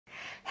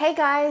Hey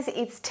guys,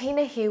 it's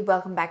Tina here.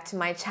 Welcome back to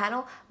my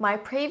channel. My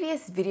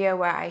previous video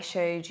where I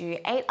showed you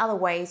 8 other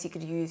ways you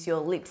could use your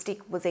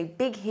lipstick was a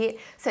big hit.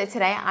 So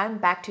today I'm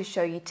back to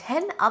show you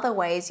 10 other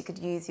ways you could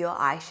use your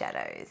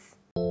eyeshadows.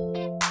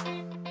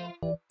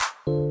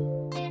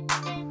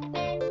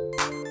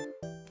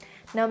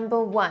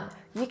 Number 1,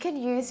 you can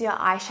use your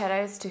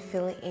eyeshadows to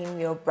fill in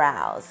your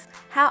brows.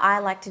 How I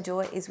like to do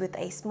it is with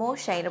a small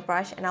shader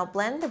brush, and I'll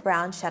blend the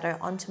brown shadow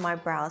onto my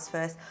brows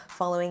first,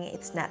 following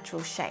its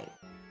natural shape.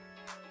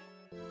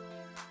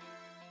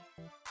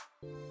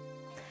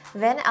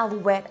 Then I'll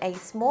wet a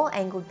small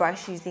angled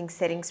brush using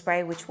setting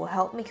spray, which will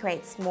help me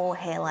create small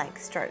hair-like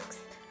strokes.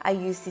 I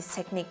use this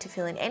technique to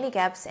fill in any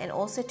gaps and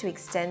also to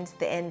extend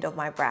the end of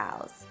my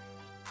brows.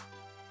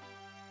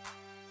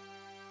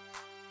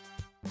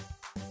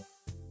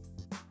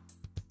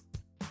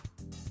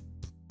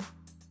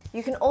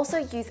 You can also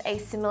use a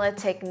similar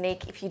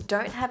technique if you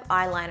don't have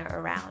eyeliner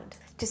around.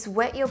 Just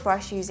wet your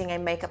brush using a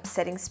makeup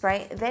setting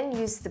spray, then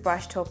use the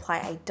brush to apply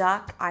a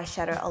dark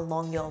eyeshadow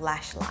along your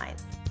lash line.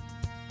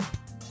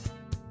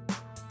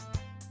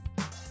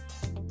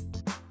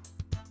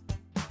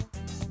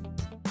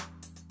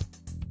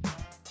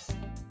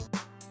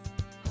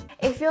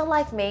 If you're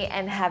like me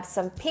and have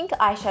some pink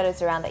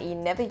eyeshadows around that you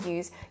never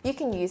use, you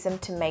can use them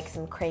to make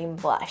some cream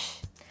blush.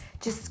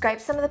 Just scrape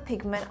some of the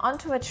pigment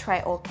onto a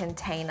tray or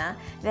container,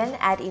 then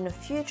add in a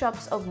few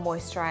drops of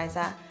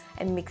moisturizer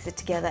and mix it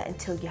together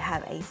until you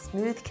have a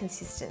smooth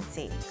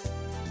consistency.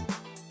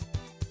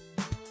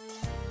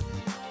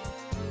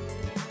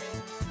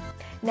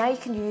 Now you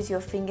can use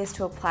your fingers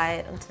to apply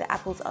it onto the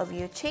apples of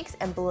your cheeks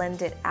and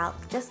blend it out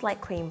just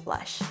like cream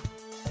blush.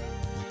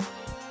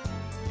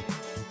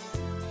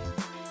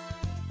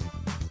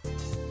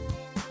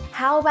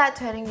 How about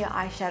turning your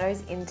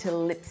eyeshadows into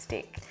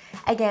lipstick?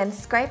 Again,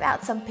 scrape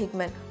out some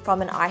pigment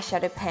from an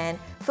eyeshadow pan.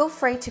 Feel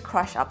free to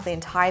crush up the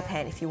entire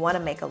pan if you want to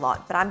make a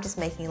lot, but I'm just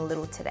making a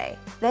little today.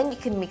 Then you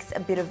can mix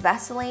a bit of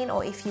Vaseline,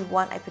 or if you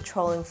want a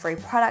petroleum-free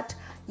product,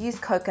 use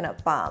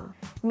coconut balm.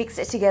 Mix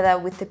it together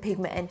with the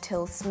pigment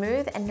until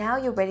smooth, and now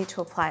you're ready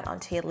to apply it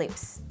onto your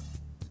lips.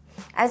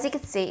 As you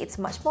can see, it's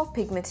much more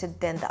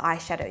pigmented than the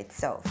eyeshadow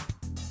itself.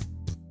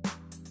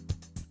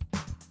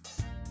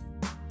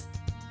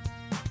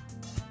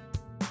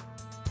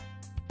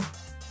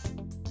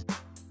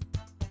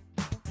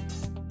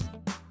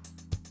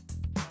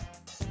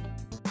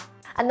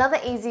 Another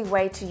easy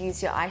way to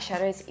use your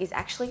eyeshadows is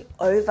actually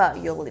over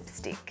your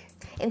lipstick.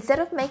 Instead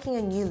of making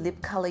a new lip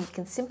color, you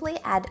can simply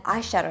add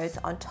eyeshadows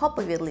on top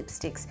of your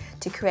lipsticks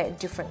to create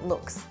different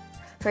looks.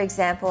 For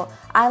example,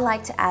 I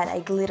like to add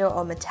a glitter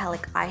or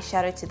metallic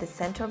eyeshadow to the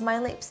center of my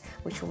lips,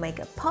 which will make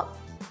it pop.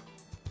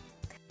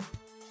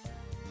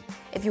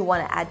 If you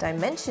want to add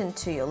dimension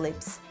to your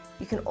lips,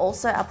 you can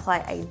also apply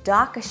a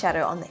darker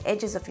shadow on the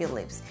edges of your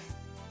lips.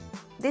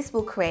 This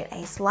will create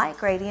a slight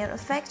gradient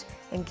effect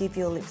and give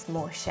your lips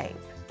more shape.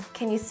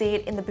 Can you see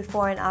it in the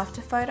before and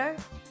after photo?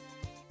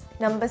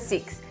 Number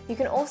 6, you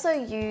can also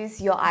use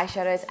your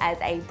eyeshadows as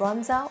a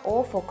bronzer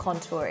or for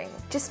contouring.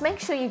 Just make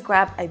sure you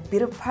grab a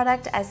bit of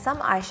product, as some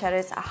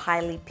eyeshadows are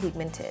highly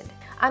pigmented.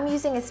 I'm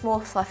using a small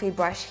fluffy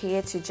brush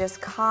here to just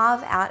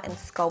carve out and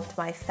sculpt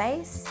my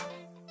face.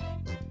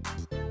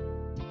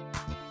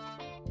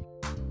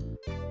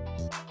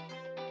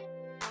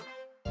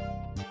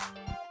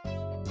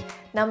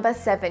 Number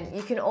 7,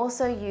 you can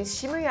also use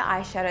shimmer your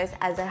eyeshadows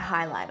as a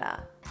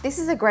highlighter. This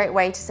is a great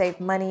way to save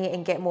money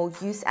and get more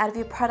use out of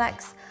your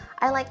products.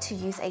 I like to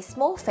use a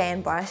small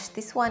fan brush.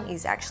 This one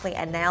is actually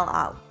a nail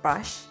art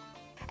brush.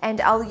 And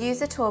I'll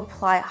use it to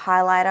apply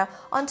highlighter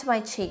onto my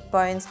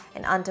cheekbones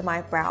and under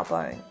my brow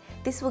bone.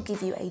 This will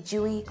give you a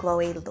dewy,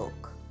 glowy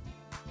look.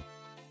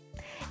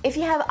 If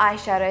you have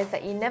eyeshadows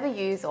that you never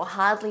use or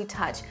hardly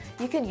touch,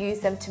 you can use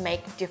them to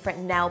make different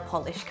nail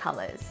polish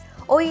colors.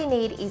 All you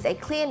need is a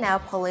clear nail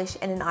polish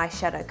and an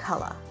eyeshadow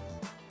color.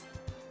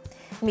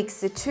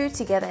 Mix the two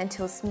together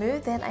until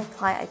smooth, then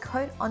apply a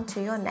coat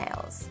onto your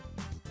nails.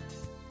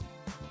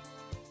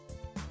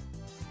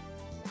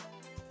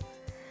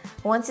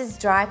 Once it's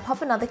dry,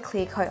 pop another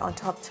clear coat on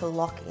top to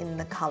lock in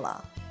the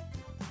color.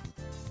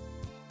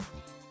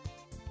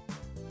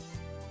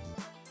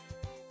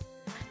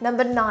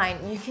 Number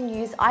 9, you can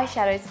use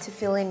eyeshadows to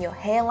fill in your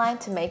hairline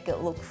to make it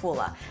look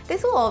fuller.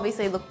 This will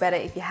obviously look better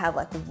if you have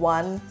like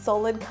one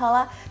solid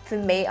color. For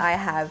me, I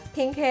have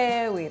pink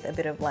hair with a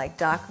bit of like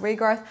dark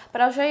regrowth, but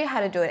I'll show you how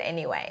to do it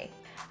anyway.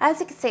 As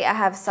you can see, I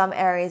have some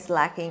areas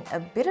lacking a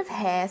bit of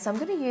hair, so I'm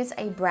going to use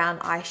a brown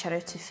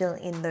eyeshadow to fill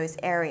in those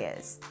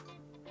areas.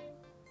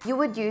 You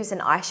would use an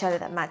eyeshadow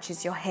that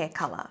matches your hair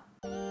color.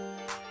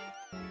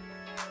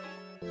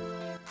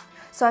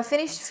 So I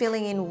finished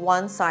filling in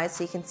one side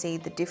so you can see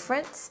the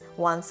difference.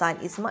 One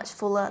side is much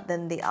fuller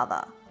than the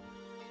other.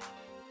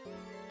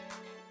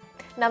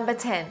 Number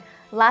 10.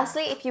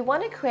 Lastly, if you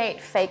want to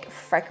create fake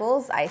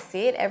freckles, I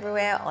see it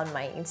everywhere on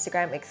my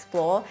Instagram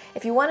Explore.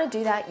 If you want to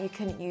do that, you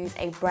can use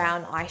a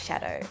brown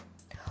eyeshadow.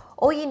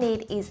 All you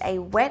need is a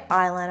wet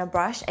eyeliner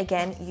brush.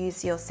 Again,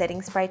 use your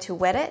setting spray to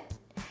wet it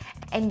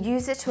and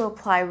use it to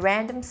apply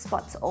random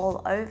spots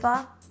all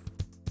over.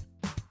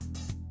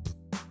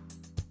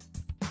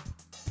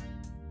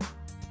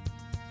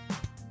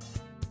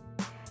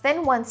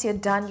 Then once you're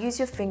done, use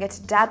your finger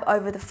to dab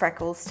over the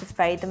freckles to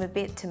fade them a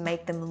bit to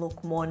make them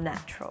look more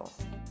natural.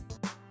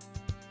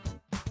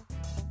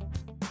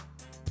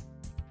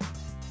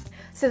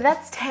 So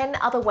that's 10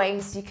 other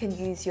ways you can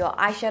use your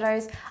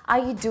eyeshadows. Are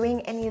you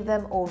doing any of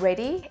them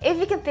already? If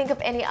you can think of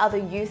any other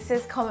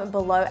uses, comment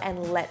below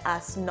and let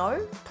us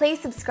know. Please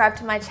subscribe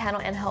to my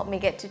channel and help me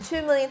get to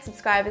 2 million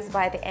subscribers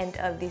by the end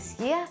of this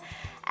year.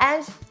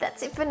 And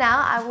that's it for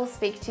now. I will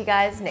speak to you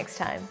guys next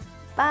time.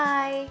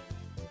 Bye!